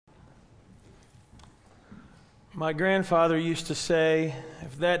My grandfather used to say,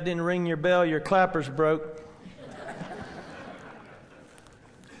 if that didn't ring your bell, your clapper's broke.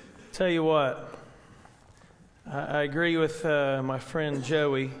 Tell you what, I agree with my friend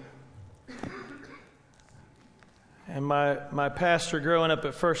Joey. And my pastor growing up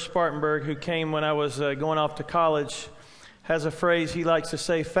at First Spartanburg, who came when I was going off to college, has a phrase he likes to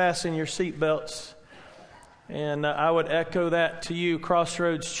say, fasten your seatbelts. And I would echo that to you,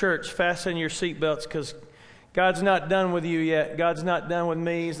 Crossroads Church. Fasten your seatbelts, because God's not done with you yet. God's not done with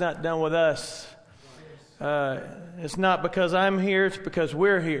me. He's not done with us. It's not because I'm here. It's because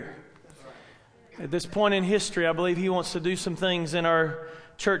we're here. At this point in history, I believe He wants to do some things in our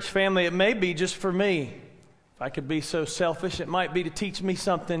church family. It may be just for me. If I could be so selfish, it might be to teach me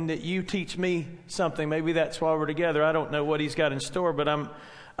something, that you teach me something. Maybe that's why we're together. I don't know what He's got in store, but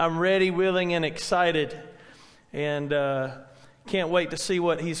I'm ready, willing, and excited. And can't wait to see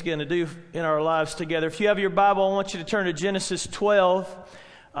what He's going to do in our lives together. If you have your Bible, I want you to turn to Genesis 12.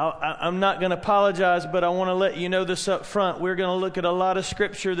 I'm not going to apologize, but I want to let you know this up front. We're going to look at a lot of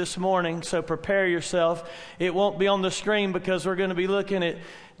Scripture this morning, so prepare yourself. It won't be on the screen because we're going to be looking at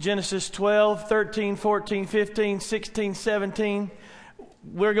Genesis 12, 13, 14, 15, 16, 17.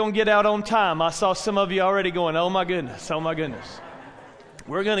 We're going to get out on time. I saw some of you already going, oh my goodness, oh my goodness.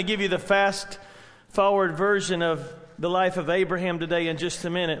 We're going to give you the fast forward version of the life of Abraham today in just a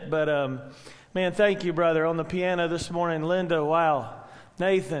minute. But man, thank you, brother. On the piano this morning, Linda, wow.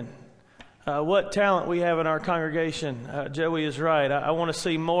 Nathan, what talent we have in our congregation. Joey is right. I want to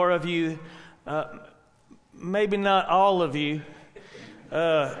see more of you. Maybe not all of you.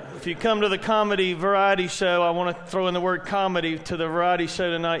 If you come to the comedy variety show, I want to throw in the word comedy to the variety show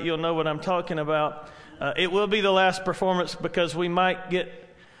tonight. You'll know what I'm talking about. It will be the last performance because we might get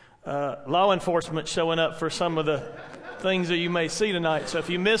law enforcement showing up for some of the things that you may see tonight. So if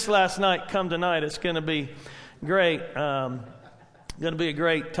you missed last night, come tonight. It's going to be great. Going to be a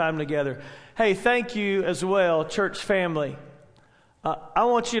great time together. Hey, thank you as well, church family. I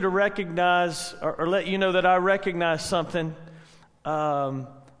want you to recognize or let you know that I recognize something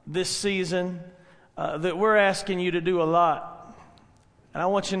this season that we're asking you to do a lot. And I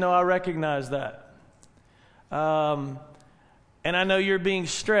want you to know I recognize that. And I know you're being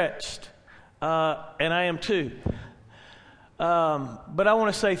stretched, and I am too. But I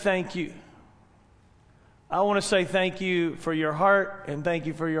want to say thank you. I want to say thank you for your heart, and thank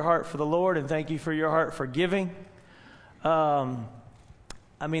you for your heart for the Lord, and thank you for your heart for giving. A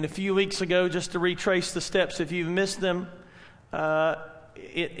few weeks ago, just to retrace the steps, if you've missed them,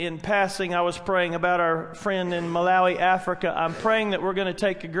 in passing, I was praying about our friend in Malawi, Africa. I'm praying that we're going to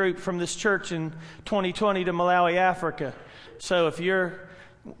take a group from this church in 2020 to Malawi, Africa. So if you've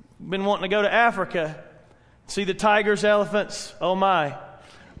been wanting to go to Africa, see the tigers, elephants, oh my,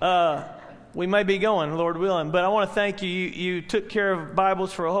 we may be going, Lord willing. But I want to thank you. You took care of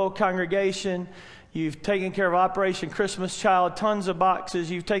Bibles for a whole congregation. You've taken care of Operation Christmas Child, tons of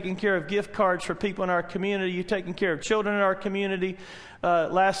boxes. You've taken care of gift cards for people in our community. You've taken care of children in our community.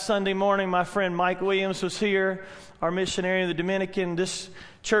 Last Sunday morning, my friend Mike Williams was here, our missionary in the Dominican. This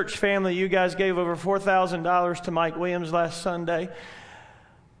church family, you guys gave over $4,000 to Mike Williams last Sunday.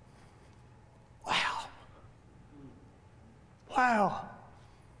 Wow.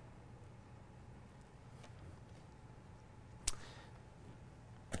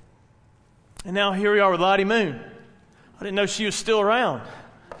 And now here we are with Lottie Moon. I didn't know she was still around.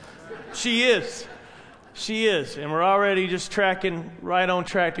 She is. She is. And we're already just tracking right on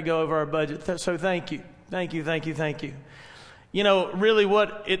track to go over our budget. So thank you. Thank you, thank you, thank you. You know, really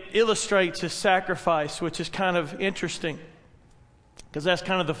what it illustrates is sacrifice, which is kind of interesting because that's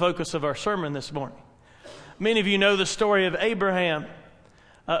kind of the focus of our sermon this morning. Many of you know the story of Abraham,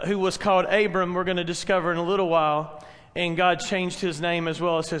 who was called Abram. We're going to discover in a little while. And God changed his name as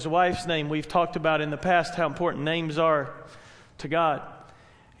well as his wife's name. We've talked about in the past how important names are to God.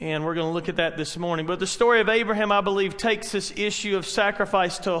 And we're going to look at that this morning. But the story of Abraham, I believe, takes this issue of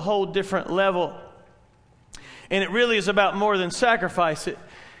sacrifice to a whole different level. And it really is about more than sacrifice. It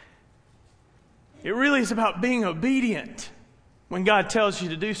really is about being obedient when God tells you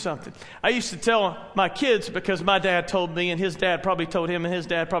to do something. I used to tell my kids, because my dad told me, and his dad probably told him, and his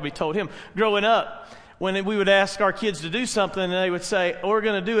dad probably told him, growing up, when we would ask our kids to do something, and they would say, oh, we're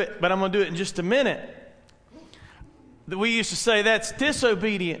going to do it, but I'm going to do it in just a minute. We used to say that's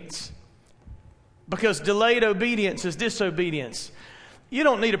disobedience, because delayed obedience is disobedience. You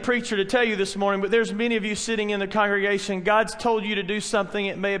don't need a preacher to tell you this morning, but there's many of you sitting in the congregation, God's told you to do something,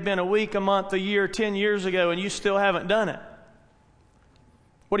 it may have been a week, a month, a year, 10 years ago, and you still haven't done it.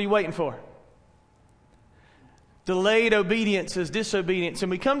 What are you waiting for? Delayed obedience is disobedience. And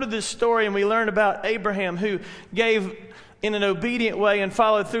we come to this story and we learn about Abraham, who gave in an obedient way and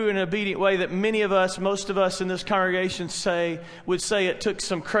followed through in an obedient way that many of us, most of us in this congregation would say it took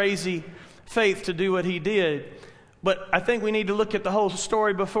some crazy faith to do what he did. But I think we need to look at the whole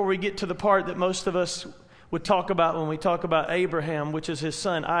story before we get to the part that most of us would talk about when we talk about Abraham, which is his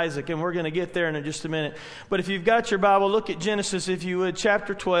son Isaac. And we're going to get there in just a minute. But if you've got your Bible, look at Genesis, if you would,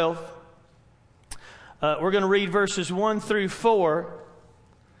 chapter 12. We're going to read verses 1 through 4.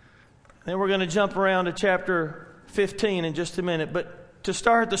 Then we're going to jump around to chapter 15 in just a minute. But to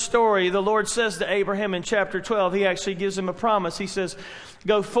start the story, the Lord says to Abraham in chapter 12, he actually gives him a promise. He says,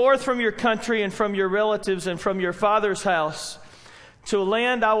 "Go forth from your country and from your relatives and from your father's house to a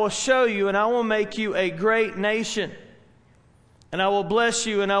land I will show you, and I will make you a great nation. And I will bless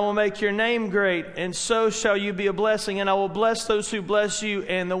you, and I will make your name great, and so shall you be a blessing. And I will bless those who bless you,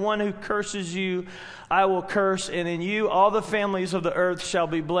 and the one who curses you I will curse, and in you all the families of the earth shall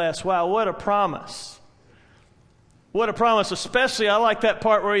be blessed." Wow, what a promise. What a promise. Especially, I like that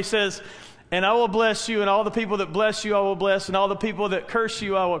part where he says, "And I will bless you, and all the people that bless you I will bless, and all the people that curse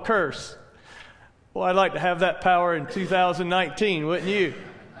you I will curse." Well, I'd like to have that power in 2019, wouldn't you?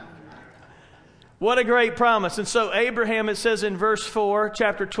 What a great promise. And so Abraham, it says in verse 4,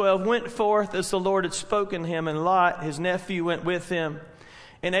 chapter 12, went forth as the Lord had spoken to him, and Lot, his nephew, went with him.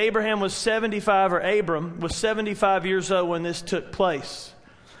 And Abraham was 75, or Abram was 75 years old when this took place.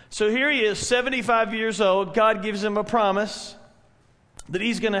 So here he is, 75 years old. God gives him a promise that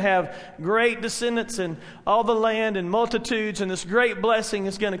he's going to have great descendants and all the land and multitudes, and this great blessing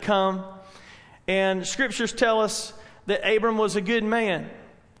is going to come. And scriptures tell us that Abram was a good man.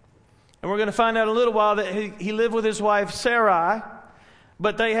 And we're going to find out in a little while that he lived with his wife Sarai,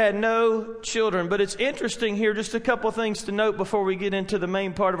 but they had no children. But it's interesting here, just a couple of things to note before we get into the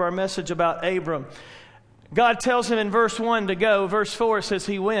main part of our message about Abram. God tells him in verse 1 to go. Verse 4 says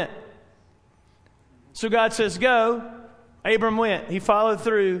he went. So God says go. Abram went. He followed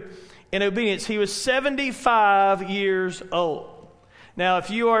through in obedience. He was 75 years old. Now, if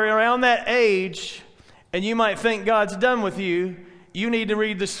you are around that age and you might think God's done with you, you need to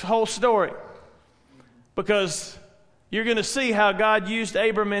read this whole story, because you're going to see how God used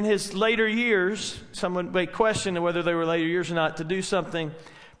Abram in his later years. Someone may question whether they were later years or not, to do something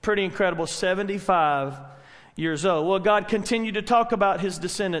pretty incredible. 75 years old. Well, God continued to talk about his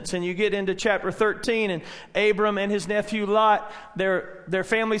descendants, and you get into chapter 13, and Abram and his nephew Lot, their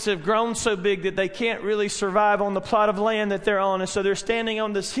families have grown so big that they can't really survive on the plot of land that they're on, and so they're standing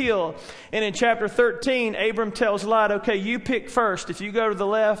on this hill. And in chapter 13, Abram tells Lot, "Okay, you pick first. If you go to the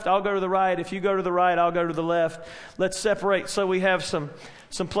left, I'll go to the right. If you go to the right, I'll go to the left. Let's separate so we have some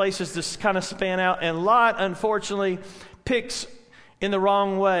places to kind of span out." And Lot, unfortunately, picks in the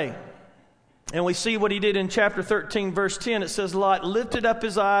wrong way. And we see what he did in chapter 13, verse 10. It says, "Lot lifted up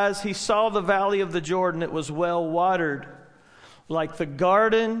his eyes. He saw the valley of the Jordan. It was well watered, like the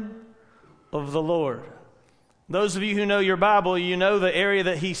garden of the Lord." Those of you who know your Bible, you know the area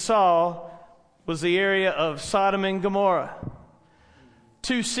that he saw was the area of Sodom and Gomorrah.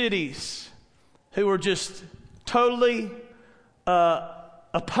 Two cities who were just totally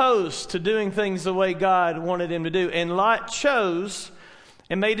opposed to doing things the way God wanted him to do. And Lot chose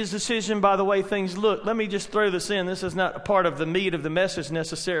and made his decision by the way things looked. Let me just throw this in. This is not a part of the meat of the message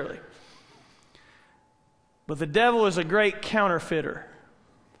necessarily. But the devil is a great counterfeiter.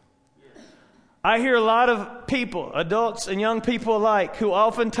 I hear a lot of people, adults and young people alike, who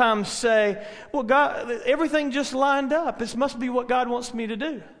oftentimes say, "Well, God, everything just lined up. This must be what God wants me to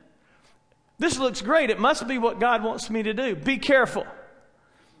do. This looks great. It must be what God wants me to do." Be careful.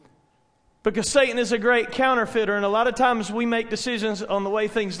 Because Satan is a great counterfeiter, and a lot of times we make decisions on the way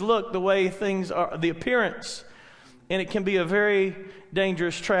things look, the way things are, the appearance. And it can be a very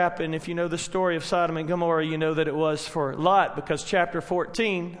dangerous trap. And if you know the story of Sodom and Gomorrah, you know that it was for Lot, because chapter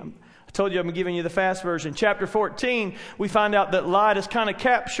 14, I told you I'm giving you the fast version. Chapter 14, we find out that Lot is kind of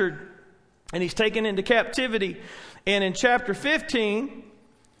captured, and he's taken into captivity. And in chapter 15,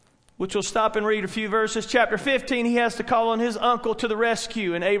 which we'll stop and read a few verses. Chapter 15, he has to call on his uncle to the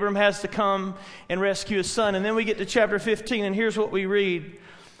rescue, and Abram has to come and rescue his son. And then we get to chapter 15, and here's what we read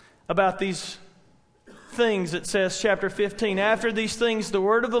about these things. It says, chapter 15, "After these things, the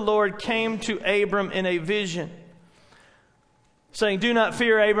word of the Lord came to Abram in a vision, saying, 'Do not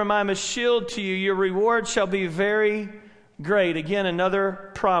fear, Abram, I am a shield to you. Your reward shall be very great.'" Again,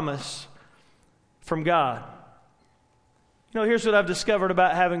 another promise from God. You know, here's what I've discovered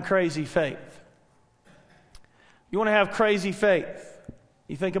about having crazy faith. You want to have crazy faith.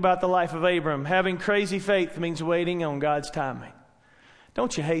 You think about the life of Abram. Having crazy faith means waiting on God's timing.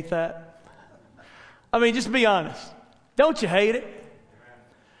 Don't you hate that? I mean, just be honest. Don't you hate it?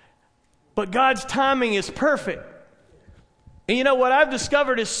 But God's timing is perfect. And you know what I've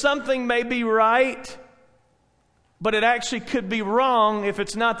discovered is something may be right, but it actually could be wrong if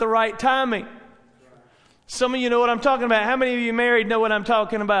it's not the right timing. Some of you know what I'm talking about. How many of you married know what I'm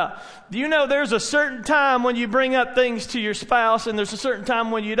talking about? Do you know there's a certain time when you bring up things to your spouse, and there's a certain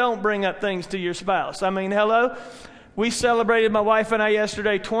time when you don't bring up things to your spouse? I mean, hello? We celebrated, my wife and I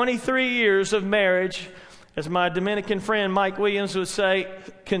yesterday, 23 years of marriage. As my Dominican friend Mike Williams would say,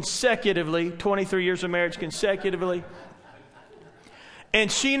 consecutively, 23 years of marriage consecutively. And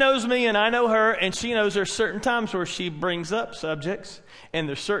she knows me and I know her, and she knows there's certain times where she brings up subjects and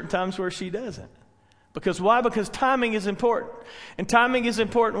there's certain times where she doesn't. Because why? Because timing is important. And timing is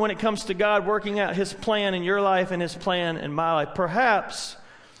important when it comes to God working out His plan in your life and His plan in my life. Perhaps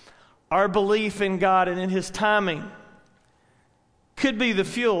our belief in God and in His timing could be the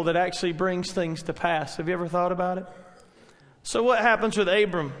fuel that actually brings things to pass. Have you ever thought about it? So what happens with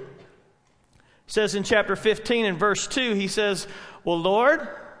Abram? It says in chapter 15 and verse 2, he says, "Well, Lord,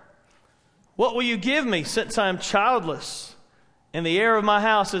 what will you give me since I am childless? And the heir of my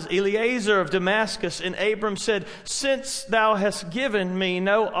house is Eliezer of Damascus." And Abram said, "Since thou hast given me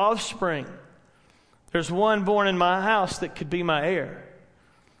no offspring, there's one born in my house that could be my heir."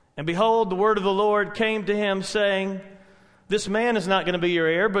 And behold, the word of the Lord came to him, saying, "This man is not going to be your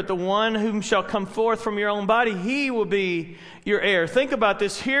heir, but the one whom shall come forth from your own body, he will be your heir." Think about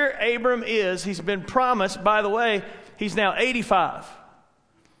this. Here Abram is. He's been promised. By the way, he's now 85.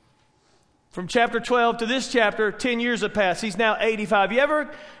 From chapter 12 to this chapter, 10 years have passed. He's now 85.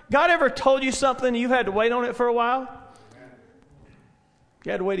 God ever told you something and you've had to wait on it for a while?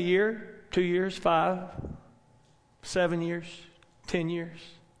 You had to wait a year, 2 years, 5, 7 years, 10 years.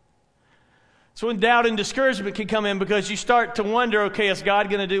 So when doubt and discouragement can come in, because you start to wonder, okay, is God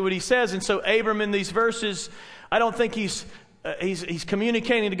going to do what He says? And so Abram in these verses, I don't think he's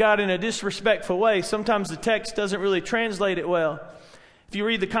communicating to God in a disrespectful way. Sometimes the text doesn't really translate it well. If you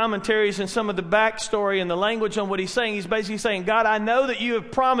read the commentaries and some of the backstory and the language on what he's saying, he's basically saying, God, I know that you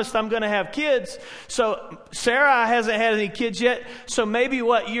have promised I'm going to have kids. So Sarah hasn't had any kids yet. So maybe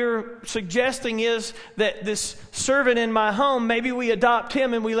what you're suggesting is that this servant in my home, maybe we adopt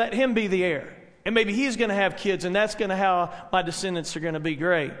him and we let him be the heir. And maybe he's going to have kids, and that's going to how my descendants are going to be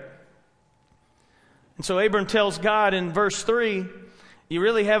great. And so Abram tells God in verse 3, you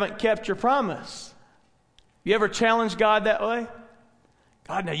really haven't kept your promise. You ever challenged God that way?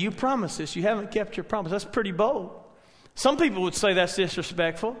 God, now you promised this. You haven't kept your promise. That's pretty bold. Some people would say that's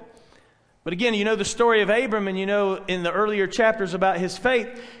disrespectful. But again, you know the story of Abram, and you know in the earlier chapters about his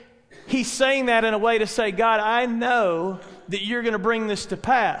faith, he's saying that in a way to say, God, I know that you're going to bring this to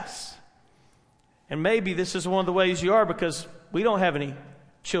pass. And maybe this is one of the ways you are, because we don't have any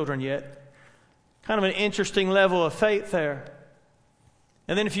children yet. Kind of an interesting level of faith there.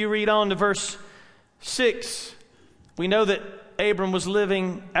 And then if you read on to verse 6, we know that Abram was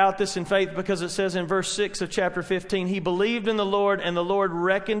living out this in faith, because it says in verse 6 of chapter 15, he believed in the Lord, and the Lord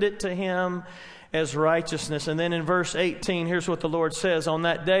reckoned it to him as righteousness. And then in verse 18, here's what the Lord says. On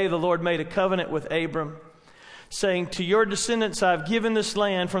that day, the Lord made a covenant with Abram, saying, to your descendants I've given this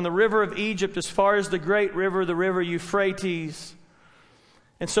land, from the river of Egypt as far as the great river, the river Euphrates.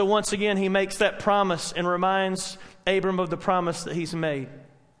 And so once again, he makes that promise and reminds Abram of the promise that he's made.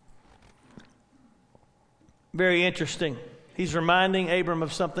 Very interesting. He's reminding Abram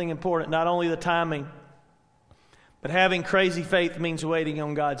of something important, not only the timing, but having crazy faith means waiting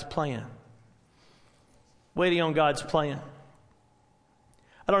on God's plan. Waiting on God's plan.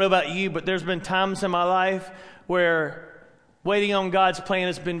 I don't know about you, but there's been times in my life where waiting on God's plan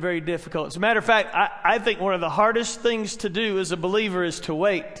has been very difficult. As a matter of fact, I think one of the hardest things to do as a believer is to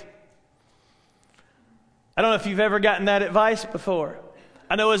wait. I don't know if you've ever gotten that advice before.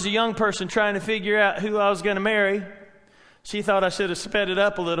 I know as a young person trying to figure out who I was going to marry, she thought I should have sped it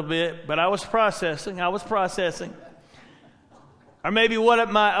up a little bit, but I was processing. Or maybe what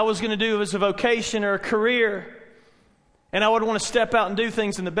I was going to do was a vocation or a career, and I would want to step out and do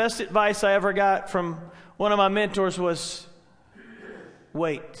things. And the best advice I ever got from one of my mentors was,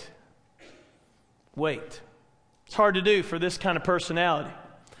 wait. Wait. It's hard to do for this kind of personality,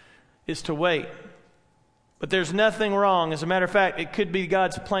 is to wait. But there's nothing wrong. As a matter of fact, it could be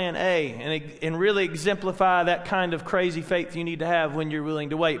God's plan A, and really exemplify that kind of crazy faith you need to have when you're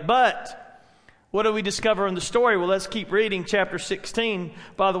willing to wait. But what do we discover in the story? Well, let's keep reading chapter 16.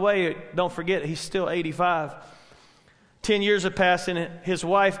 By the way, don't forget, he's still 85. 10 years have passed, and his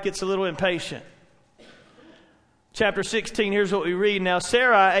wife gets a little impatient. Chapter 16, here's what we read. Now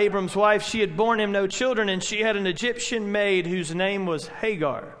Sarai, Abram's wife, she had borne him no children, and she had an Egyptian maid whose name was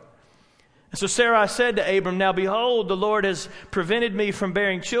Hagar. And so Sarai said to Abram, "Now behold, the Lord has prevented me from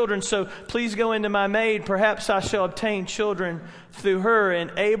bearing children, so please go into my maid. Perhaps I shall obtain children through her."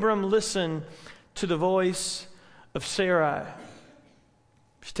 And Abram listened to the voice of Sarai.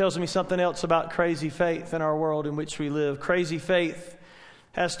 Which tells me something else about crazy faith in our world in which we live. Crazy faith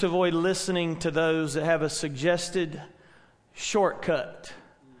has to avoid listening to those that have a suggested shortcut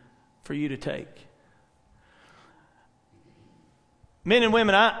for you to take. Men and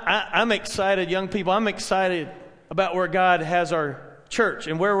women, I'm excited, young people, I'm excited about where God has our church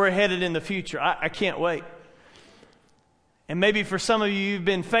and where we're headed in the future. I can't wait. And maybe for some of you, you've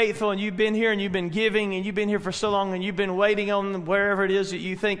been faithful and you've been here and you've been giving and you've been here for so long and you've been waiting on wherever it is that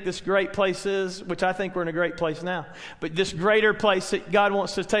you think this great place is, which I think we're in a great place now. But this greater place that God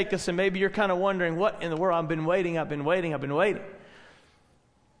wants to take us, and maybe you're kind of wondering, what in the world? I've been waiting. But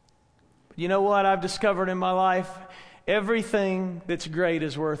you know what I've discovered in my life? Everything that's great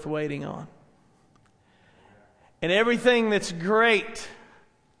is worth waiting on. And everything that's great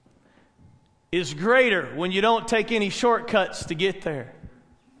is greater when you don't take any shortcuts to get there.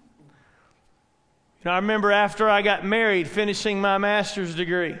 I remember after I got married, finishing my master's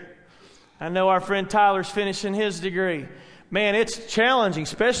degree. I know our friend Tyler's finishing his degree. Man, it's challenging,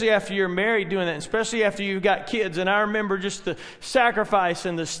 especially after you're married doing that, especially after you've got kids. And I remember just the sacrifice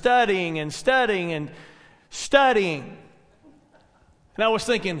and the studying. And I was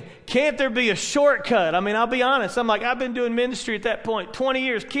thinking, can't there be a shortcut? I mean, I'll be honest. I'm like, I've been doing ministry at that point 20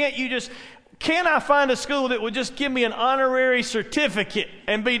 years. Can I find a school that would just give me an honorary certificate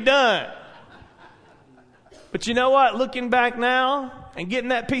and be done? But you know what? Looking back now and getting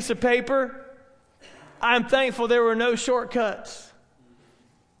that piece of paper, I'm thankful there were no shortcuts,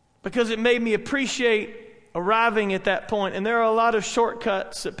 because it made me appreciate arriving at that point. And there are a lot of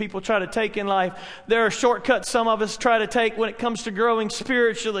shortcuts that people try to take in life. There are shortcuts some of us try to take when it comes to growing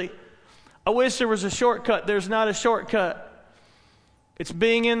spiritually. I wish there was a shortcut. There's not a shortcut. It's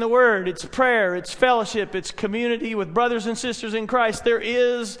being in the Word. It's prayer. It's fellowship. It's community with brothers and sisters in Christ. There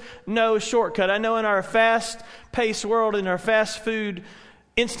is no shortcut. I know in our fast-paced world, in our fast food,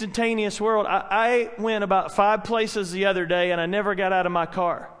 instantaneous world, I went about 5 places the other day and I never got out of my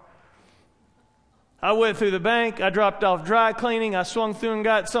car. I went through the bank, I dropped off dry cleaning, I swung through and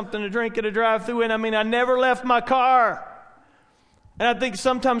got something to drink at a drive-thru, and I never left my car. And I think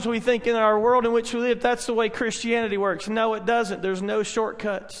sometimes we think in our world in which we live, that's the way Christianity works. No, it doesn't. There's no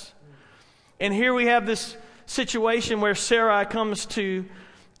shortcuts. And here we have this situation where Sarai comes to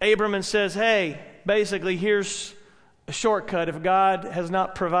Abram and says, hey, basically, here's a shortcut. If God has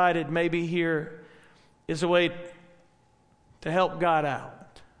not provided, maybe here is a way to help God out.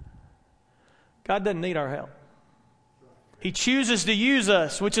 God doesn't need our help. He chooses to use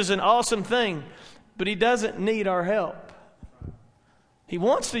us, which is an awesome thing, but He doesn't need our help. He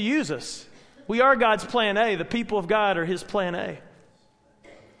wants to use us. We are God's plan A. The people of God are His plan A.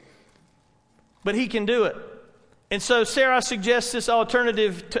 But He can do it. And so Sarah suggests this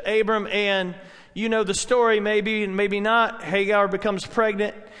alternative to Abram, and you know the story, maybe and maybe not. Hagar becomes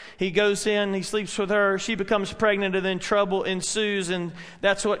pregnant. He goes in, he sleeps with her. She becomes pregnant, and then trouble ensues. And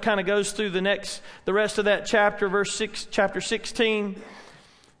that's what kind of goes through the rest of that chapter, chapter 16.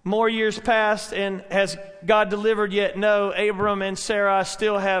 More years passed, and has God delivered yet? No. Abram and Sarai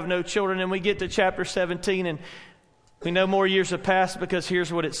still have no children. And we get to chapter 17, and we know more years have passed, because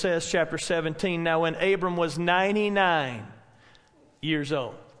here's what it says, chapter 17. Now when Abram was 99 years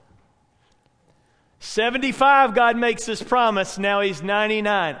old. 75, God makes this promise. Now he's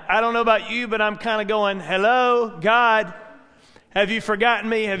 99. I don't know about you, but I'm kind of going, hello, God, have you forgotten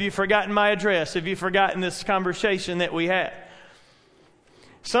me? Have you forgotten my address? Have you forgotten this conversation that we had?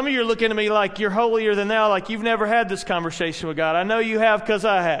 Some of you are looking at me like you're holier than thou, like you've never had this conversation with God. I know you have, because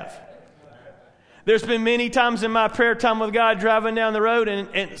I have. There's been many times in my prayer time with God driving down the road,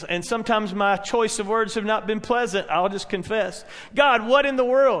 and sometimes my choice of words have not been pleasant. I'll just confess. God, what in the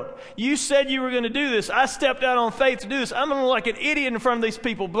world? You said you were going to do this. I stepped out on faith to do this. I'm going to look like an idiot in front of these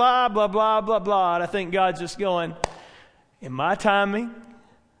people. Blah, blah, blah, blah, blah. And I think God's just going, in my timing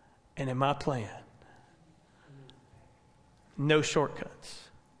and in my plan. No shortcuts.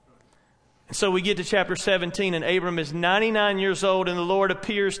 And so we get to chapter 17, and Abram is 99 years old, and the Lord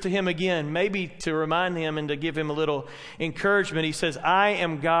appears to him again, maybe to remind him and to give him a little encouragement. He says, I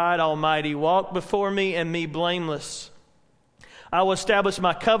am God Almighty. Walk before me and be blameless. I will establish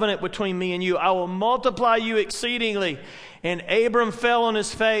my covenant between me and you. I will multiply you exceedingly. And Abram fell on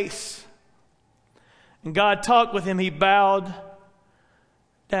his face. And God talked with him. He bowed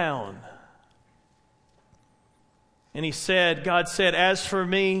down. And he said, God said, as for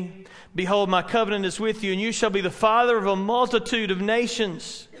me, behold, my covenant is with you, and you shall be the father of a multitude of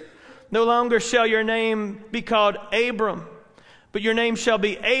nations. No longer shall your name be called Abram, but your name shall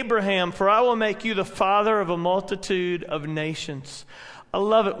be Abraham, for I will make you the father of a multitude of nations. I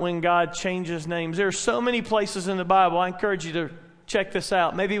love it when God changes names. There are so many places in the Bible. I encourage you to check this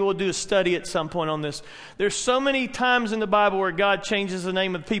out. Maybe we'll do a study at some point on this. There's so many times in the Bible where God changes the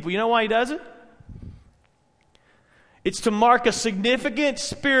name of the people. You know why He does it? It's to mark a significant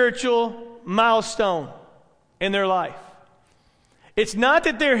spiritual milestone in their life. It's not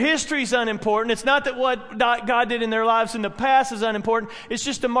that their history is unimportant. It's not that what God did in their lives in the past is unimportant. It's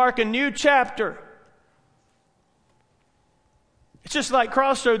just to mark a new chapter. It's just like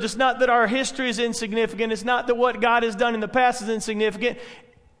Crossroads. It's not that our history is insignificant. It's not that what God has done in the past is insignificant.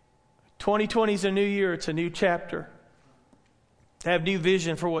 2020 is a new year. It's a new chapter. To have new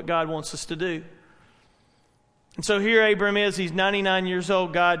vision for what God wants us to do. And so here Abram is. He's 99 years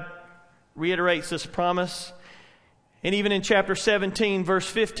old. God reiterates this promise. And even in chapter 17, verse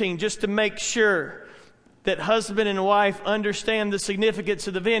 15, just to make sure that husband and wife understand the significance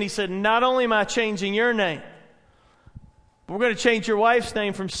of the event, He said, not only am I changing your name, but we're going to change your wife's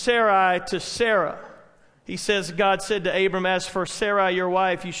name from Sarai to Sarah. He says, God said to Abram, as for Sarai, your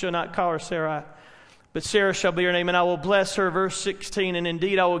wife, you shall not call her Sarai, but Sarah shall be her name, and I will bless her. Verse 16, and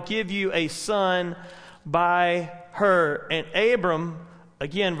indeed I will give you a son by her. And Abram,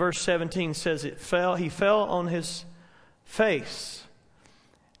 again, verse 17 says he fell on his face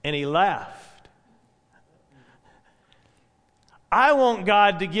and he laughed. I want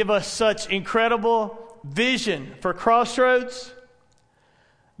God to give us such incredible vision for Crossroads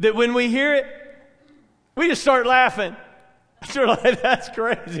that when we hear it, we just start laughing. Sort of like, that's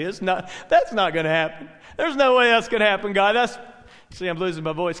crazy. That's not going to happen. There's no way that's going to happen, God. See, I'm losing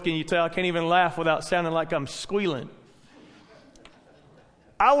my voice. Can you tell? I can't even laugh without sounding like I'm squealing.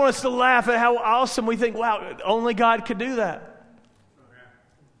 I want us to laugh at how awesome we think, wow, only God could do that.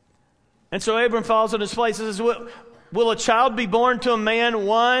 And so Abram falls on his face and says, will a child be born to a man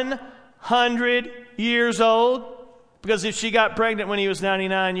 100 years old? Because if she got pregnant when he was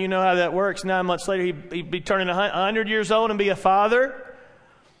 99, you know how that works. 9 months later, he'd be turning 100 years old and be a father.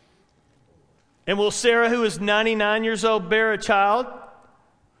 And will Sarah, who is 99 years old, bear a child?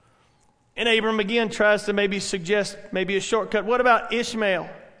 And Abram again tries to maybe suggest maybe a shortcut. What about Ishmael?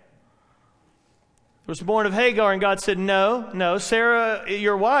 He was born of Hagar, and God said, no, Sarah,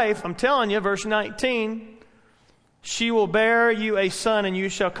 your wife, I'm telling you, verse 19, she will bear you a son, and you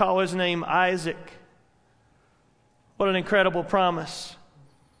shall call his name Isaac. What an incredible promise.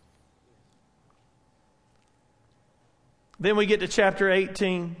 Then we get to chapter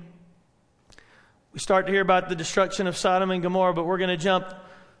 18. We start to hear about the destruction of Sodom and Gomorrah, but we're going to jump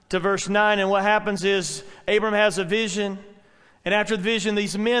to verse 9. And what happens is Abram has a vision. And after the vision,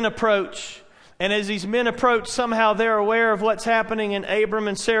 these men approach. And as these men approach, somehow they're aware of what's happening in Abraham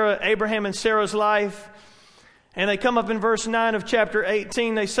and Sarah's life. And they come up in verse 9 of chapter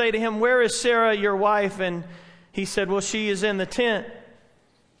 18. They say to him, where is Sarah, your wife? And he said, well, she is in the tent.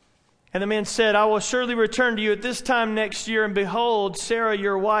 And the men said, I will surely return to you at this time next year, and behold, Sarah,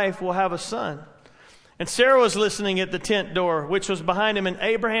 your wife, will have a son. And Sarah was listening at the tent door, which was behind him. And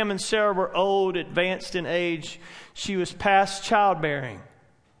Abraham and Sarah were old, advanced in age. She was past childbearing.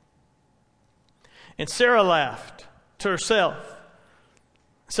 And Sarah laughed to herself,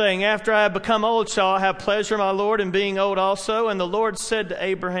 saying, after I have become old, shall I have pleasure, my Lord, in being old also? And the Lord said to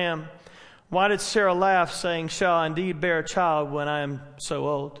Abraham, why did Sarah laugh, saying, shall I indeed bear a child when I am so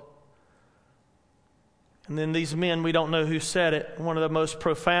old? And then these men, we don't know who said it. One of the most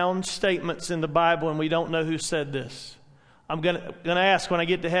profound statements in the Bible, and we don't know who said this. I'm going to ask when I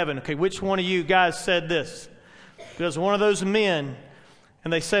get to heaven, okay, which one of you guys said this? Because one of those men,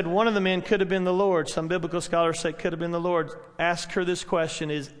 and they said one of the men could have been the Lord. Some biblical scholars say it could have been the Lord. Ask her this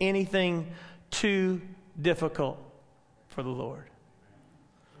question, is anything too difficult for the Lord?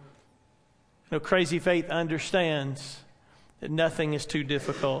 No, Crazy Faith understands that nothing is too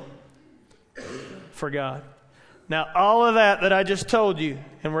difficult for God. Now, all of that I just told you,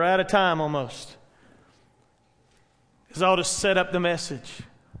 and we're out of time almost, is all to set up the message.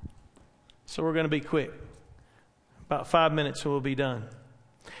 So we're going to be quick. About 5 minutes and we'll be done.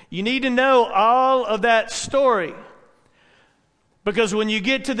 You need to know all of that story, because when you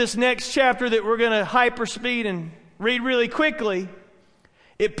get to this next chapter that we're going to hyperspeed and read really quickly,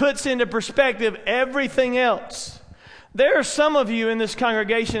 it puts into perspective everything else. There are some of you in this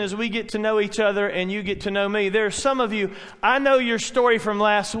congregation, as we get to know each other and you get to know me, there are some of you, I know your story from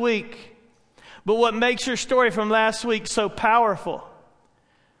last week, but what makes your story from last week so powerful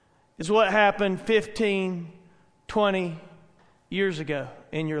is what happened 15, 20 years ago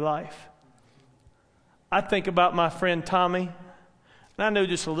in your life. I think about my friend Tommy, and And I know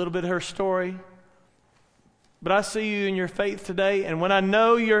just a little bit of her story. But I see you in your faith today, and when I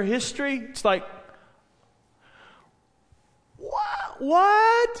know your history, it's like,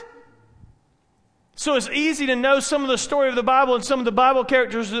 what? So it's easy to know some of the story of the Bible and some of the Bible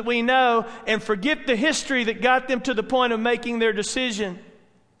characters that we know and forget the history that got them to the point of making their decision.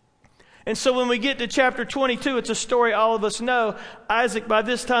 And so when we get to chapter 22, it's a story all of us know. Isaac by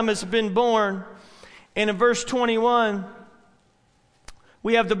this time has been born. And in verse 21,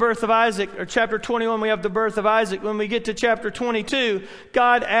 we have the birth of Isaac, or chapter 21, we have the birth of Isaac. When we get to chapter 22,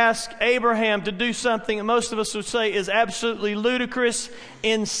 God asks Abraham to do something that most of us would say is absolutely ludicrous,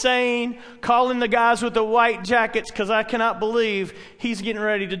 insane, calling the guys with the white jackets, because I cannot believe he's getting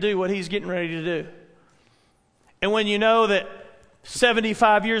ready to do what he's getting ready to do. And when you know that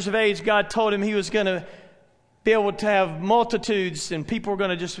 75 years of age, God told him he was going to be able to have multitudes, and people were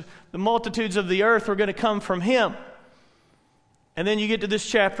going to the multitudes of the earth were going to come from him. And then you get to this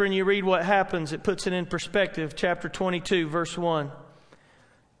chapter and you read what happens. It puts it in perspective. Chapter 22, verse 1.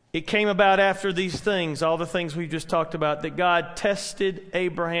 It came about after these things, all the things we've just talked about, that God tested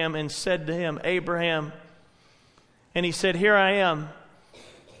Abraham and said to him, Abraham, and he said, here I am.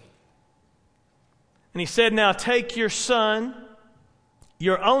 And he said, now take your son,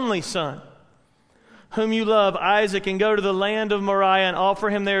 your only son, whom you love, Isaac, and go to the land of Moriah and offer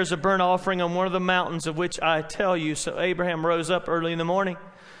him there as a burnt offering on one of the mountains of which I tell you. So Abraham rose up early in the morning,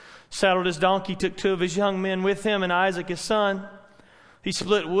 saddled his donkey, took 2 of his young men with him, and Isaac his son. He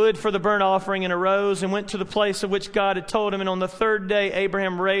split wood for the burnt offering and arose and went to the place of which God had told him. And on the 3rd day,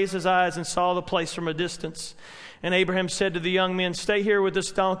 Abraham raised his eyes and saw the place from a distance. And Abraham said to the young men, stay here with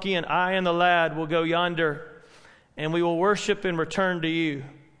this donkey, and I and the lad will go yonder, and we will worship and return to you.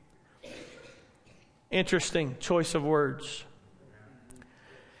 Interesting choice of words.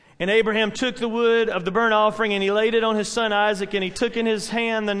 And Abraham took the wood of the burnt offering and he laid it on his son Isaac, and he took in his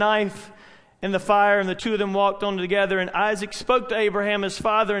hand the knife and the fire, and the 2 of them walked on together. And Isaac spoke to Abraham his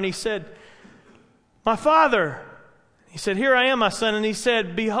father, and he said, my father. He said, here I am, my son. And he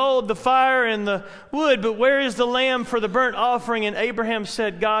said, behold the fire and the wood, but where is the lamb for the burnt offering? And Abraham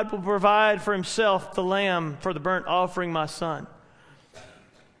said, God will provide for himself the lamb for the burnt offering, my son.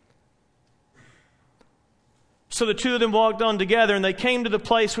 So the 2 of them walked on together, and they came to the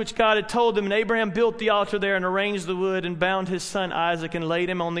place which God had told them. And Abraham built the altar there and arranged the wood and bound his son Isaac and laid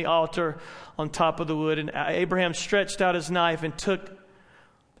him on the altar on top of the wood. And Abraham stretched out his knife and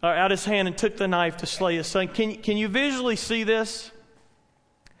out his hand and took the knife to slay his son. Can you visually see this?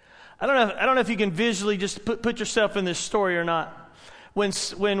 I don't know if you can visually just put yourself in this story or not.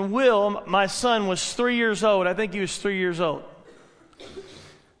 When Will, my son, was 3 years old, I think he was 3 years old.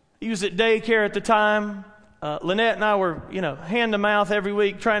 He was at daycare at the time. Lynette and I were, hand to mouth every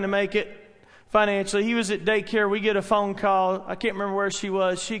week trying to make it financially. He was at daycare. We get a phone call. I can't remember where she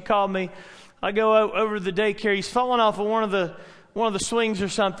was. She called me. I go over to the daycare. He's fallen off of one of the swings or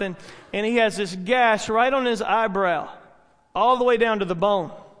something, and he has this gash right on his eyebrow, all the way down to the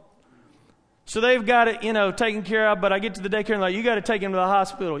bone. So they've got it, taken care of. But I get to the daycare and like, you got to take him to the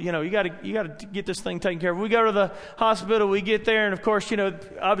hospital. You got to get this thing taken care of. We go to the hospital. We get there, and of course,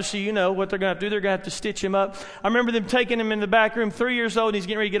 obviously, what they're going to do. They're going to have to stitch him up. I remember them taking him in the back room, 3 years old, and he's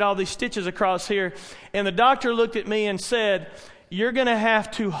getting ready to get all these stitches across here. And the doctor looked at me and said, "You're going to have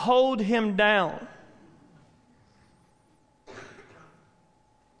to hold him down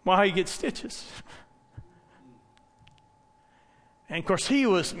while he gets stitches." And of course, he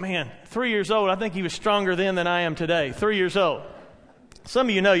was, 3 years old. I think he was stronger then than I am today. 3 years old. Some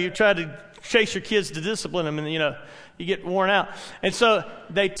of you tried to chase your kids to discipline them, and you get worn out. And so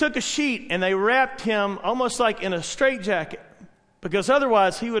they took a sheet and they wrapped him almost like in a straitjacket, because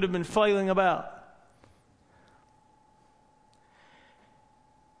otherwise he would have been flailing about.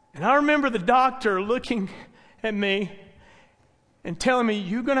 And I remember the doctor looking at me and telling me,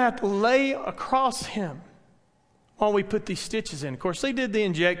 "You're going to have to lay across him while we put these stitches in." Of course, they did the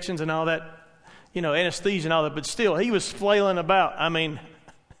injections and all that, anesthesia and all that, but still, he was flailing about.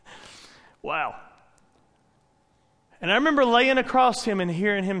 Wow. And I remember laying across him and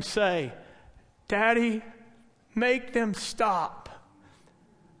hearing him say, "Daddy, make them stop.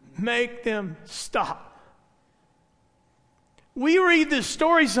 Make them stop." We read this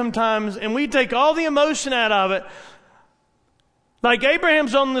story sometimes and we take all the emotion out of it. Like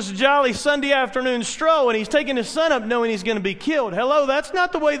Abraham's on this jolly Sunday afternoon stroll and he's taking his son up knowing he's going to be killed. Hello, that's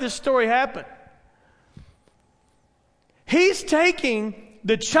not the way this story happened. He's taking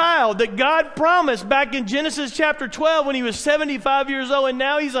the child that God promised back in Genesis chapter 12 when he was 75 years old, and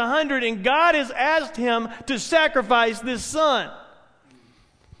now he's 100, and God has asked him to sacrifice this son.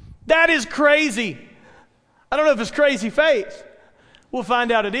 That is crazy. I don't know if it's crazy faith, We'll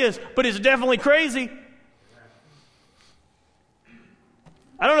find out it is, but it's definitely crazy.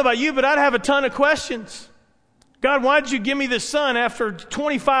 I don't know about you, but I'd have a ton of questions. God, why did you give me this son after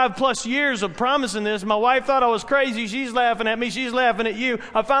 25 plus years of promising this? My wife thought I was crazy. She's laughing at me. She's laughing at you.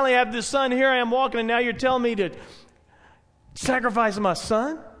 I finally have this son. Here I am walking, and now you're telling me to sacrifice my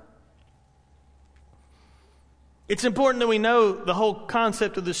son? It's important that we know the whole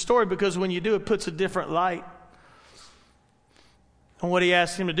concept of this story, because when you do, it puts a different light on what he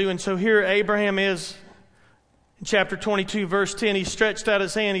asked him to do. And so here Abraham is in chapter 22, verse 10. He stretched out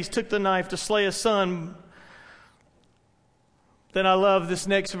his hand. He took the knife to slay his son. Then I love this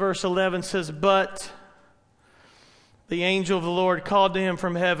next verse, 11 says, but the angel of the Lord called to him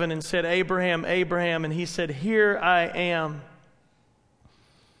from heaven and said, Abraham, Abraham. And he said, here I am.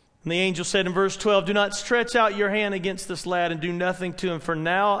 And the angel said in verse 12, do not stretch out your hand against this lad and do nothing to him, for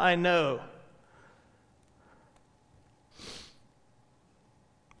now I know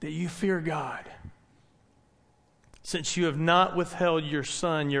that you fear God, since you have not withheld your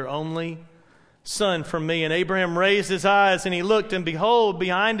son, your only son, from me. And Abraham raised his eyes and he looked, and behold,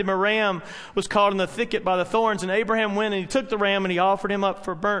 behind him a ram was caught in the thicket by the thorns. And Abraham went and he took the ram and he offered him up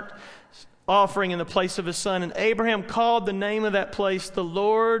for burnt offering in the place of his son. And Abraham called the name of that place, the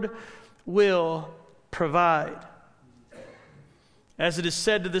Lord will provide. As it is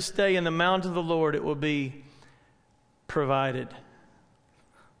said to this day, in the mountain of the Lord it will be provided.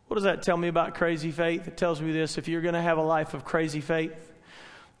 What does that tell me about crazy faith? It tells me this: if you're going to have a life of crazy faith,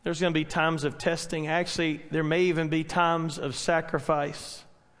 there's going to be times of testing. Actually, there may even be times of sacrifice.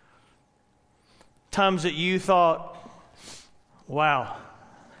 Times that you thought, wow,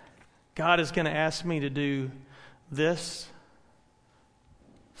 God is going to ask me to do this.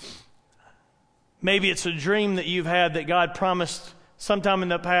 Maybe it's a dream that you've had that God promised sometime in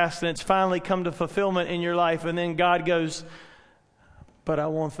the past, and it's finally come to fulfillment in your life, and then God goes, but I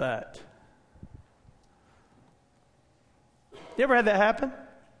want that. You ever had that happen?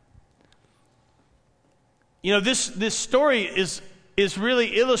 You know, this story is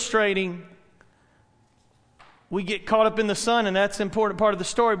really illustrating. We get caught up in the son, and that's an important part of the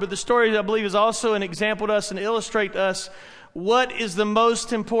story. But the story, I believe, is also an example to us and illustrate to us what is the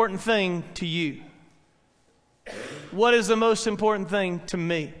most important thing to you. What is the most important thing to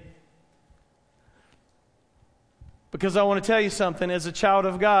me? Because I want to tell you something. As a child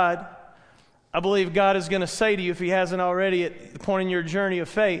of God, I believe God is going to say to you, if He hasn't already, at the point in your journey of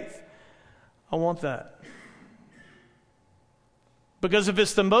faith, I want that. Because if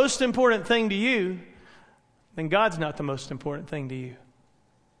it's the most important thing to you, then God's not the most important thing to you.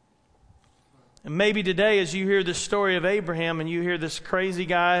 And maybe today, as you hear this story of Abraham and you hear this crazy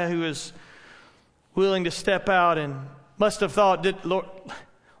guy who is willing to step out and must have thought, Lord,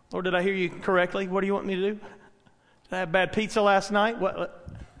 did I hear you correctly? What do you want me to do? Did I have bad pizza last night? What?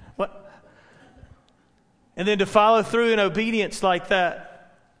 And then to follow through in obedience like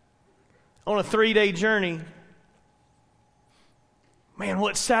that on a 3-day journey. Man,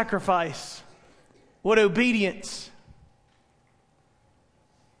 what sacrifice. What obedience.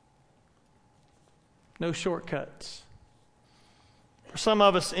 No shortcuts. For some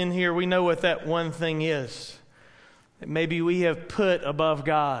of us in here, we know what that one thing is that maybe we have put above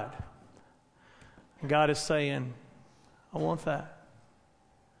God. And God is saying, I want that.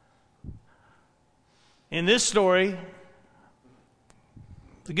 In this story,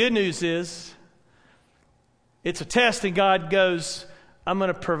 the good news is it's a test, and God goes, I'm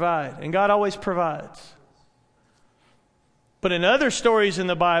going to provide. And God always provides. But in other stories in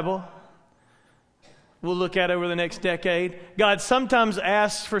the Bible, we'll look at over the next decade, God sometimes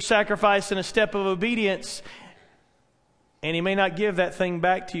asks for sacrifice and a step of obedience, and He may not give that thing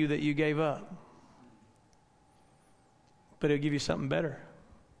back to you that you gave up. But He'll give you something better.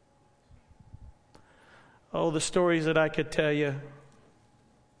 Oh, the stories that I could tell you.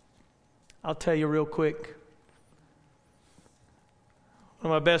 I'll tell you real quick.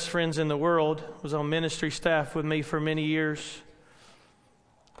 One of my best friends in the world was on ministry staff with me for many years.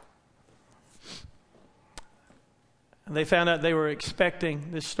 And they found out they were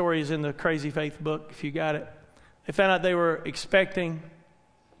expecting, this story is in the Crazy Faith book, if you got it. They found out they were expecting,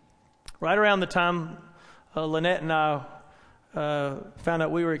 right around the time Lynette and I found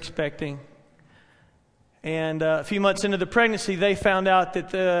out we were expecting. And a few months into the pregnancy, they found out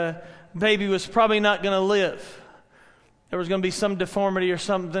that the baby was probably not going to live. There was going to be some deformity or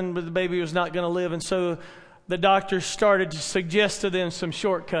something, but the baby was not going to live. And so the doctors started to suggest to them some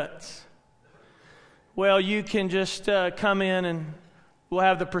shortcuts. Well, you can just come in and we'll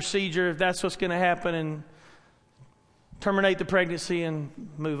have the procedure if that's what's going to happen, and terminate the pregnancy and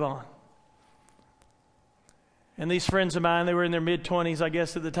move on. And these friends of mine, they were in their mid-20s, I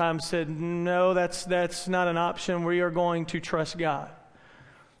guess at the time, said, no, that's not an option. We are going to trust God.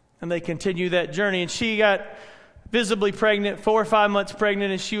 And they continue that journey. And she got visibly pregnant, 4 or 5 months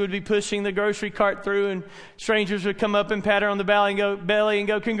pregnant, and she would be pushing the grocery cart through, and strangers would come up and pat her on the belly and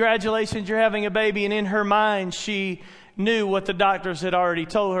go, congratulations, you're having a baby. And in her mind, she knew what the doctors had already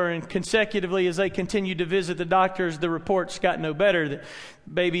told her. And consecutively, as they continued to visit the doctors, the reports got no better. The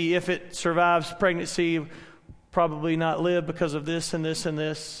baby, if it survives pregnancy, probably not live because of this and this and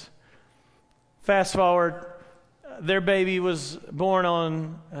this. Fast forward, their baby was born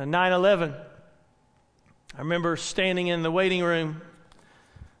on 9/11. I remember standing in the waiting room,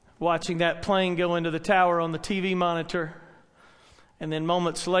 watching that plane go into the tower on the TV monitor, and then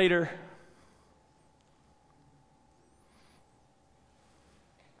moments later,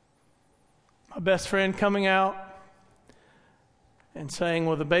 my best friend coming out and saying,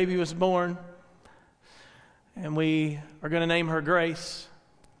 well, the baby was born, and we are going to name her Grace.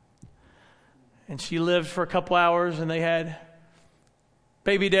 And she lived for a couple hours, and they had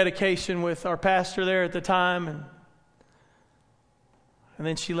baby dedication with our pastor there at the time. And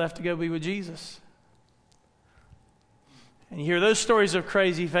then she left to go be with Jesus. And you hear those stories of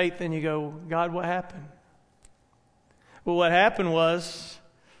crazy faith, and you go, God, what happened? Well, what happened was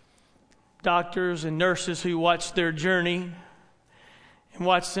doctors and nurses who watched their journey and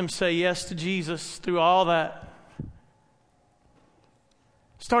watched them say yes to Jesus through all that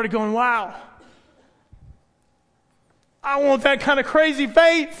started going, wow, I want that kind of crazy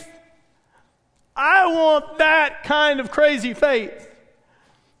faith. I want that kind of crazy faith.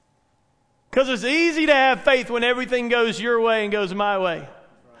 Because it's easy to have faith when everything goes your way and goes my way.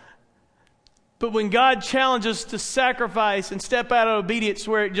 But when God challenges us to sacrifice and step out of obedience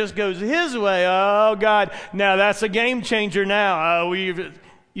where it just goes His way, oh God, now that's a game changer now. Oh,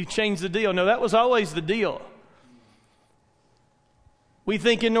 you changed the deal. No, that was always the deal. We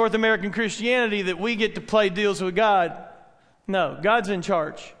think in North American Christianity that we get to play deals with God. No, God's in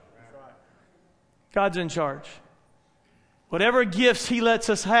charge. God's in charge. Whatever gifts He lets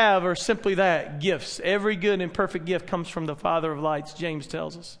us have are simply that, gifts. Every good and perfect gift comes from the Father of lights, James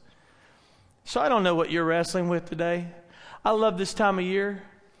tells us. So I don't know what you're wrestling with today. I love this time of year.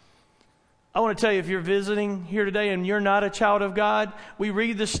 I want to tell you, if you're visiting here today and you're not a child of God, we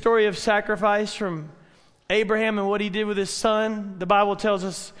read the story of sacrifice from Abraham and what he did with his son. The Bible tells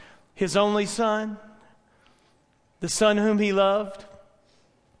us his only son, the son whom he loved.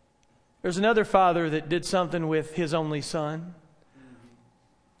 There's another father that did something with his only son,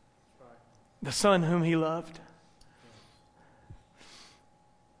 the son whom he loved.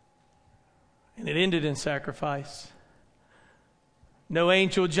 And it ended in sacrifice. No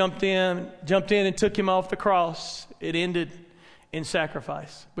angel jumped in and took him off the cross. It ended in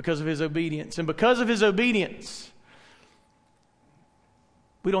sacrifice because of his obedience. And because of his obedience,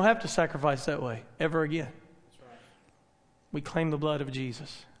 we don't have to sacrifice that way ever again. That's right. We claim the blood of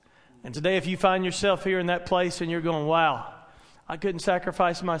Jesus. And today, if you find yourself here in that place and you're going, wow, I couldn't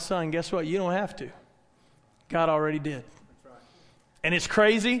sacrifice my son, guess what? You don't have to. God already did. That's right. And it's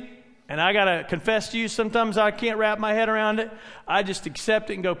crazy. And I got to confess to you, sometimes I can't wrap my head around it. I just accept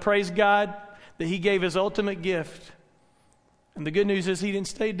it and go, praise God that He gave His ultimate gift. And the good news is He didn't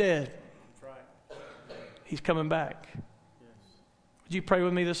stay dead. That's right. He's coming back. Yes. Would you pray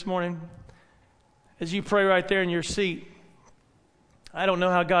with me this morning? As you pray right there in your seat, I don't know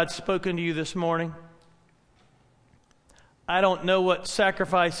how God's spoken to you this morning. I don't know what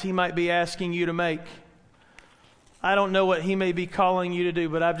sacrifice He might be asking you to make. I don't know what He may be calling you to do,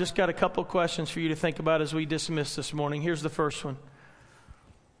 but I've just got a couple questions for you to think about as we dismiss this morning. Here's the first one.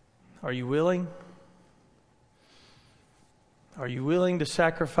 Are you willing? Are you willing to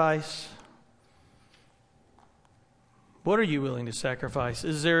sacrifice? What are you willing to sacrifice?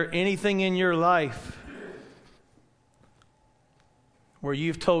 Is there anything in your life where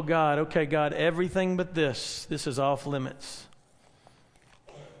you've told God, okay, God, everything but this is off limits?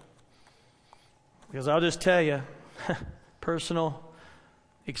 Because I'll just tell you, personal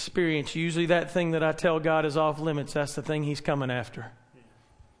experience, usually that thing that I tell God is off limits, that's the thing He's coming after.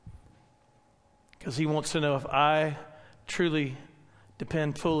 Because He wants to know if I truly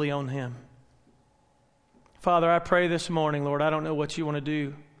depend fully on Him. Father, I pray this morning, Lord, I don't know what you want to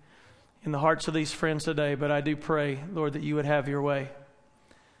do in the hearts of these friends today, but I do pray, Lord, that you would have your way.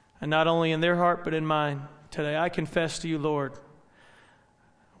 And not only in their heart, but in mine today. I confess to you, Lord,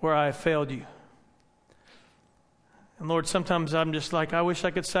 where I have failed you. And Lord, sometimes I'm just like, I wish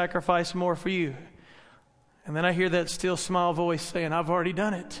I could sacrifice more for you. And then I hear that still small voice saying, I've already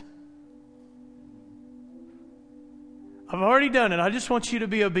done it. I've already done it. I just want you to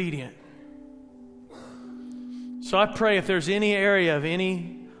be obedient. So I pray if there's any area of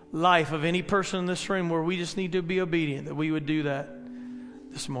any life of any person in this room where we just need to be obedient, that we would do that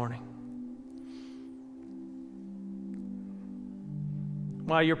this morning.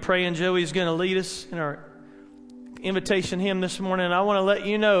 While you're praying, Joey's going to lead us in our invitation hymn this morning. And I want to let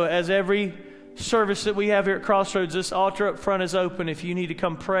you know, as every service that we have here at Crossroads, this altar up front is open. If you need to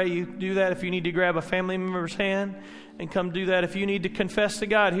come pray, you do that. If you need to grab a family member's hand and come do that. If you need to confess to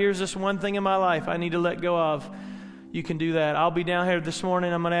God, here's this one thing in my life I need to let go of, you can do that. I'll be down here this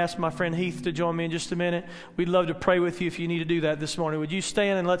morning. I'm going to ask my friend Heath to join me in just a minute. We'd love to pray with you if you need to do that this morning. Would you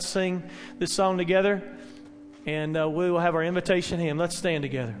stand and let's sing this song together? And we will have our invitation hymn. Let's stand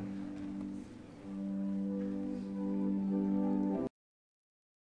together.